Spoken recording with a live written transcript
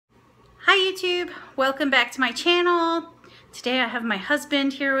Hi YouTube, welcome back to my channel. Today I have my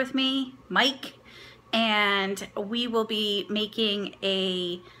husband here with me, Mike, and we will be making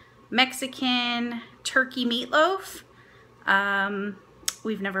a Mexican turkey meatloaf.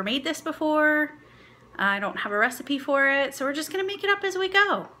 We've never made this before. I don't have a recipe for it, so we're just gonna make it up as we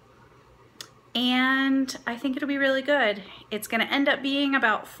go. And I think it'll be really good. It's gonna end up being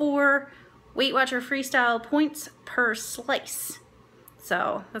about 4 Weight Watcher Freestyle points per slice.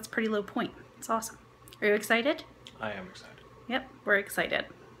 So that's pretty low point. It's awesome. Are you excited? I am excited. Yep, we're excited.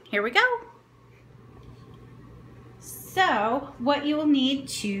 Here we go. So what you will need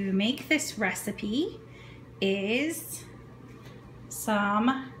to make this recipe is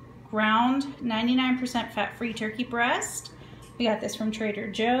some ground 99% fat-free turkey breast. We got this from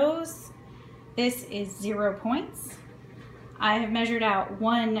Trader Joe's. This is 0 points. I have measured out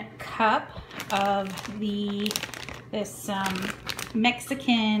 1 cup of this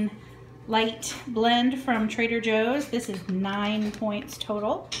Mexican light blend from Trader Joe's. This is 9 points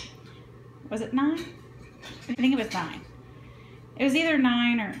total. Was it 9? I think it was 9. It was either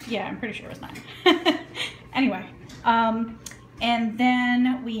 9 or, yeah, I'm pretty sure it was 9. Anyway, and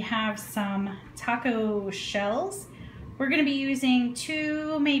then we have some taco shells. We're gonna be using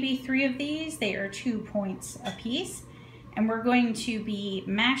 2, maybe 3 of these. They are 2 points a piece. And we're going to be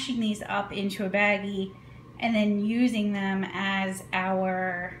mashing these up into a baggie and then using them as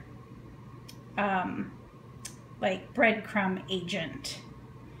our like breadcrumb agent.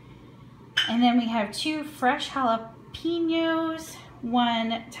 And then we have 2 fresh jalapenos,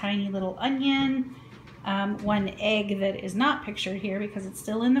 1 tiny little onion, 1 egg that is not pictured here because it's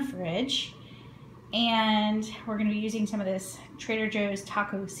still in the fridge. And we're going to be using some of this Trader Joe's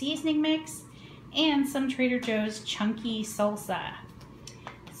taco seasoning mix and some Trader Joe's chunky salsa.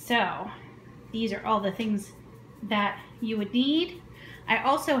 So these are all the things that you would need. I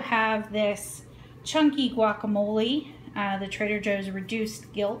also have this chunky guacamole, the Trader Joe's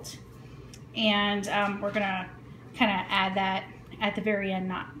reduced gilt, and we're gonna kind of add that at the very end,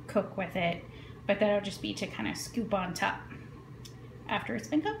 not cook with it, but that'll just be to kind of scoop on top after it's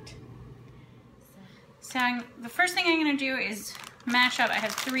been cooked. So the first thing I'm gonna do is mash up. I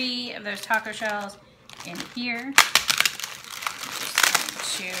have 3 of those taco shells in here. I'm just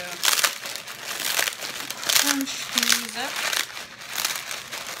going to crunch these up.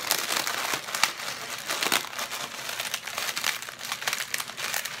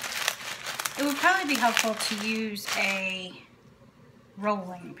 It would probably be helpful to use a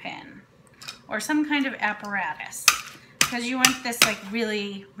rolling pin or some kind of apparatus because you want this like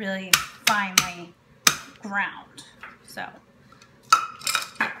really, really finely ground.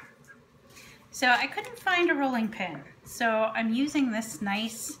 So I couldn't find a rolling pin, so I'm using this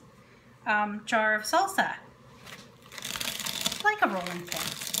nice jar of salsa, like a rolling pin,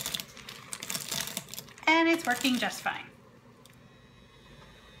 and it's working just fine.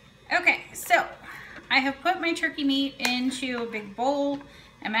 Okay, so I have put my turkey meat into a big bowl.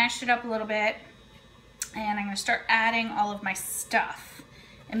 I mashed it up a little bit, and I'm going to start adding all of my stuff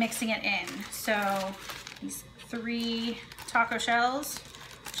and mixing it in. So these 3 taco shells,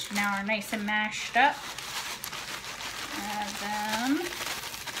 which now are nice and mashed up. Add them.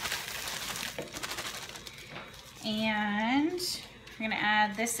 And I'm gonna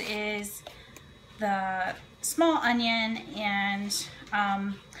add, this is the small onion, and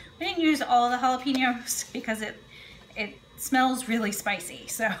we didn't use all the jalapenos because it smells really spicy.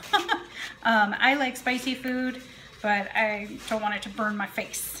 So I like spicy food, but I don't want it to burn my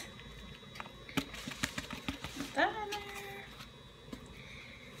face. Put that in there.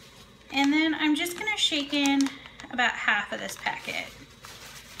 And then I'm just gonna shake in about half of this packet.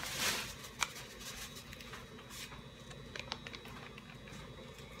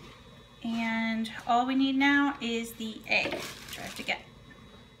 And all we need now is the egg, which I have to get.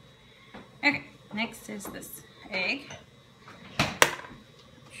 Okay, next is this egg.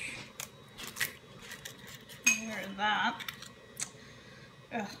 There's that.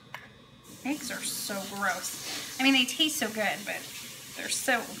 Ugh. Eggs are so gross. I mean, they taste so good, but they're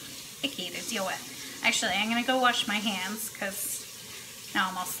so icky to deal with. Actually, I'm gonna go wash my hands because now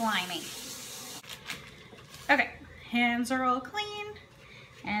I'm all slimy. Okay, hands are all clean.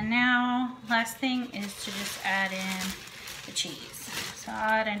 And now, last thing is to just add in the cheese. So I'll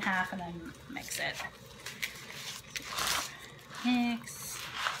add in half and then mix it. Mix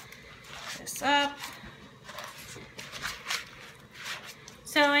this up.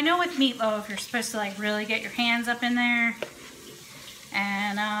 So I know with meatloaf, you're supposed to like really get your hands up in there.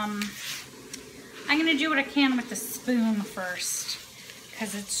 And I'm gonna do what I can with the spoon first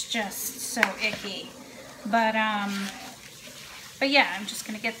because it's just so icky. But But yeah, I'm just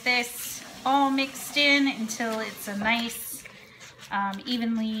gonna get this all mixed in until it's a nice,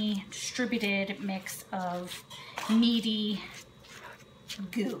 evenly distributed mix of meaty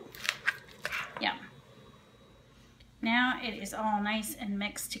goo. Yeah. Now it is all nice and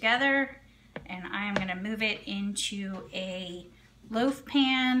mixed together, and I'm gonna move it into a loaf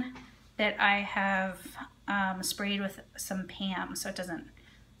pan that I have sprayed with some Pam so it doesn't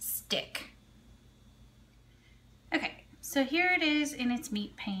stick. Okay, so here it is in its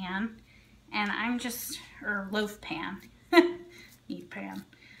meat pan, and I'm just, or loaf pan, meat pan.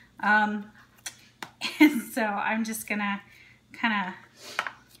 And so I'm just gonna kind of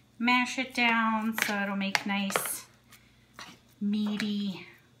mash it down so it'll make nice, meaty,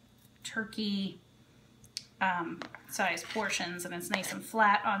 turkey size portions, and it's nice and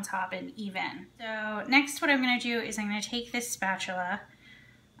flat on top and even. So next what I'm gonna do is I'm gonna take this spatula,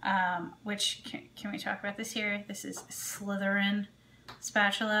 which, can we talk about this here? This is Slytherin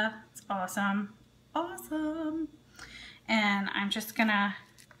spatula. It's awesome. Awesome. And I'm just gonna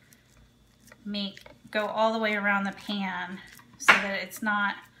go all the way around the pan so that it's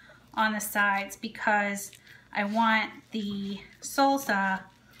not on the sides, because I want the salsa,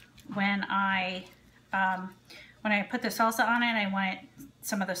 when I put the salsa on it, I want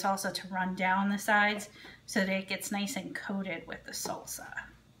some of the salsa to run down the sides so that it gets nice and coated with the salsa.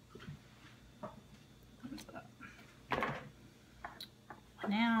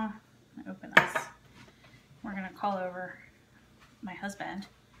 Now, open this. We're gonna call over my husband.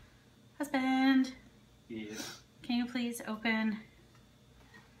 Husband, yes. Can you please open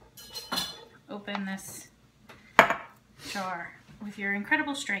this jar with your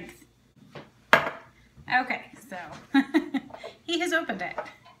incredible strength? Okay, so he has opened it.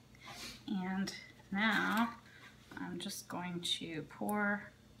 And now I'm just going to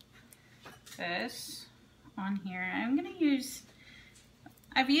pour this on here.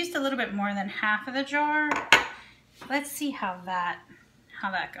 I've used a little bit more than half of the jar. Let's see how that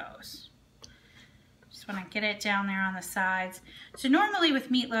goes. Just want to get it down there on the sides. So normally with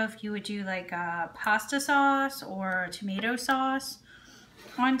meatloaf you would do like a pasta sauce or tomato sauce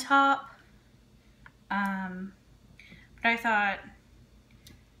on top. But I thought,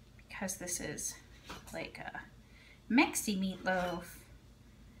 because this is like a Mexi meatloaf,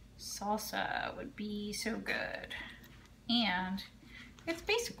 salsa would be so good. And it's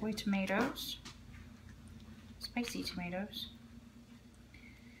basically tomatoes, spicy tomatoes.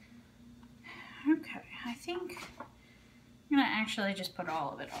 Okay, I think I'm gonna actually just put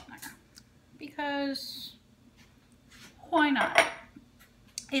all of it on there, because why not?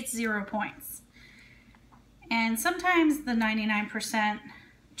 It's 0 points. And sometimes the 99%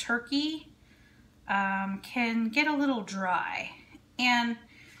 turkey can get a little dry. And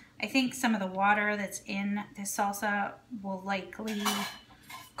I think some of the water that's in this salsa will likely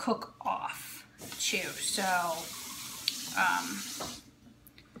cook off too.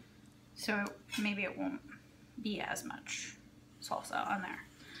 So maybe it won't be as much salsa on there.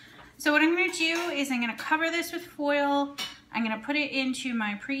 So what I'm gonna do is I'm gonna cover this with foil. I'm gonna put it into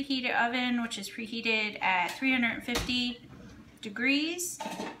my preheated oven, which is preheated at 350 degrees.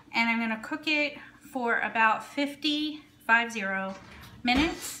 And I'm gonna cook it for about 50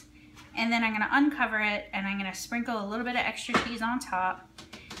 minutes. And then I'm gonna uncover it, and I'm gonna sprinkle a little bit of extra cheese on top,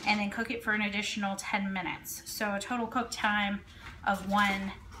 and then cook it for an additional 10 minutes. So a total cook time of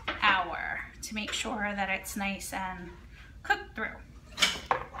 1 hour to make sure that it's nice and cooked through.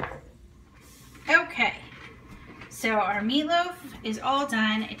 Okay, so our meatloaf is all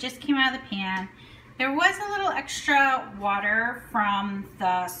done. It just came out of the pan. There was a little extra water from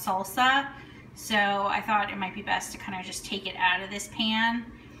the salsa, so I thought it might be best to kind of just take it out of this pan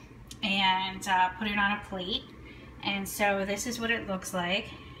and put it on a plate. And so this is what it looks like.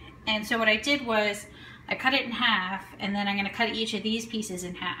 And so what I did was I cut it in half, and then I'm going to cut each of these pieces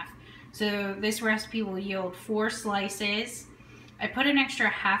in half. So this recipe will yield 4 slices. I put an extra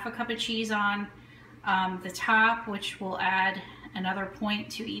half a cup of cheese on the top, which will add another point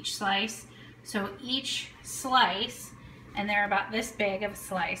to each slice. So each slice, and they're about this big of a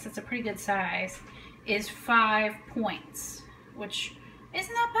slice, it's a pretty good size, is 5 points, which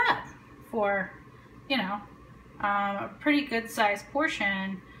isn't that bad for, you know, a pretty good sized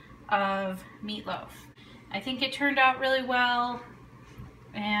portion of meatloaf. I think it turned out really well,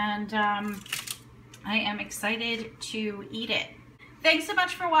 and I am excited to eat it. Thanks so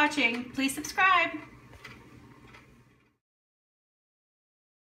much for watching. Please subscribe.